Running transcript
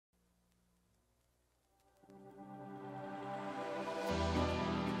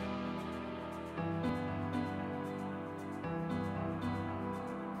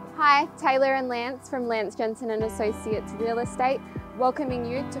Hi, Taylor and Lance from Lance Jensen and Associates Real Estate, welcoming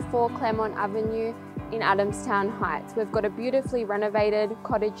you to 4 Claremont Avenue in Adamstown Heights. We've got a beautifully renovated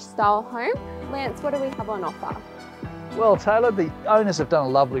cottage style home. Lance, what do we have on offer? Well, Taylor, the owners have done a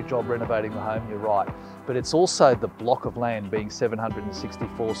lovely job renovating the home, you're right. But it's also the block of land being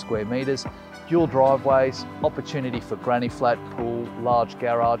 764 square metres, dual driveways, opportunity for granny flat, pool, large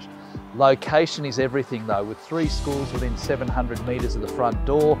garage. Location is everything though, with 3 schools within 700 metres of the front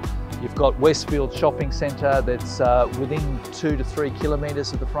door. You've got Westfield Shopping Centre that's within 2 to 3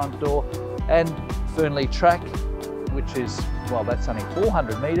 kilometres of the front door, and Fernley Track, which is, well, that's only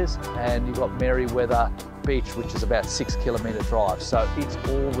 400 metres, and you've got Merriweather Beach, which is about 6 kilometre drive. So it's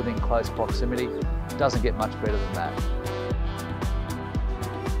all within close proximity. Doesn't get much better than that.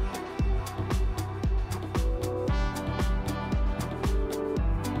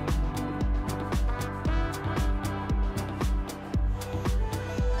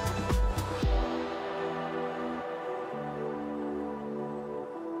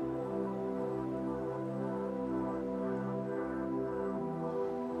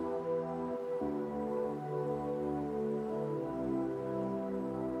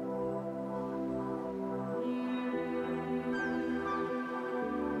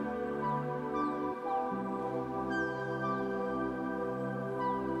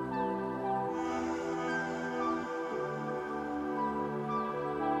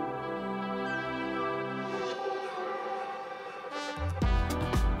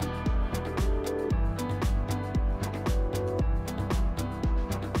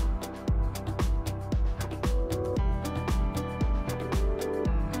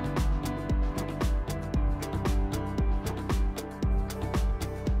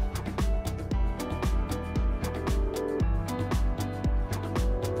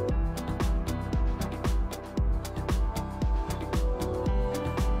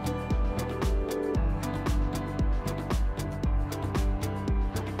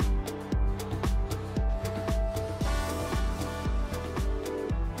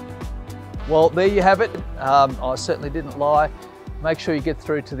 Well, there you have it. I certainly didn't lie. Make sure you get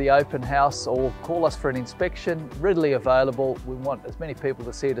through to the open house or call us for an inspection. Readily available. We want as many people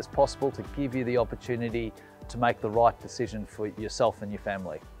to see it as possible to give you the opportunity to make the right decision for yourself and your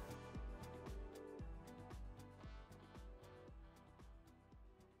family.